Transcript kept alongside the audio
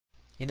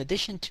In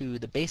addition to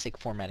the basic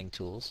formatting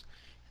tools,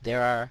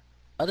 there are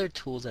other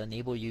tools that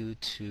enable you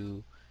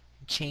to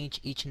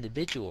change each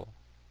individual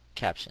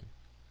caption.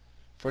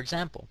 For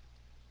example,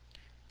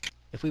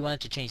 if we wanted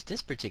to change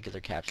this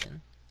particular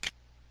caption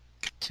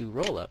to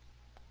roll up,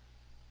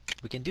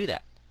 we can do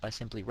that by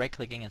simply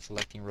right-clicking and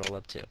selecting roll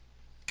up to.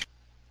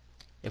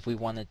 If we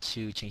wanted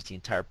to change the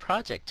entire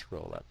project to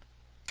roll up,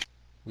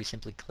 we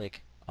simply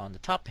click on the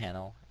top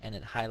panel and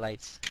it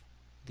highlights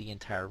the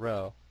entire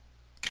row,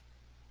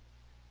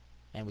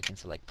 and we can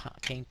select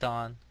paint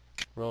on,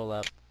 roll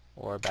up,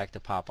 or back to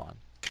pop on.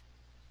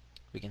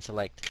 We can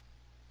select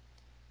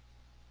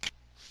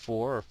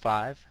 4 or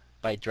 5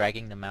 by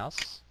dragging the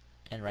mouse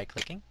and right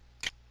clicking,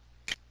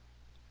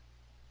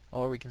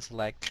 or we can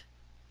select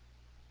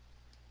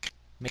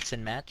mix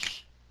and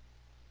match,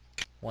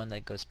 one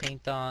that goes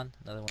paint on,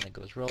 another one that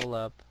goes roll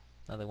up,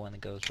 another one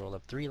that goes roll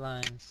up 3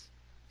 lines,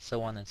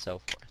 so on and so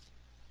forth.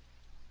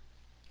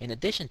 In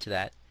addition to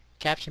that,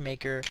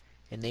 CaptionMaker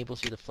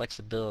enables you the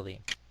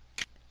flexibility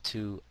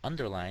to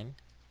underline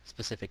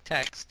specific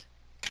text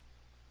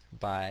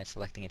by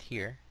selecting it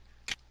here,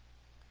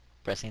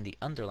 pressing the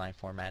underline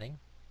formatting.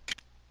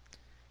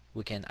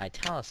 We can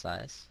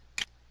italicize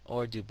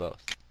or do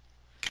both.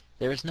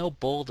 There is no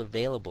bold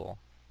available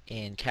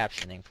in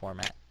captioning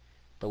format,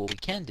 but what we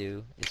can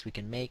do is we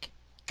can make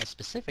a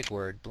specific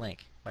word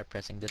blink by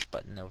pressing this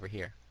button over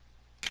here.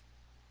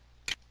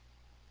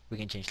 We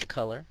can change the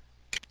color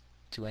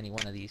to any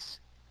one of these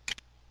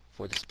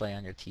for display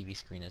on your TV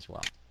screen as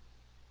well.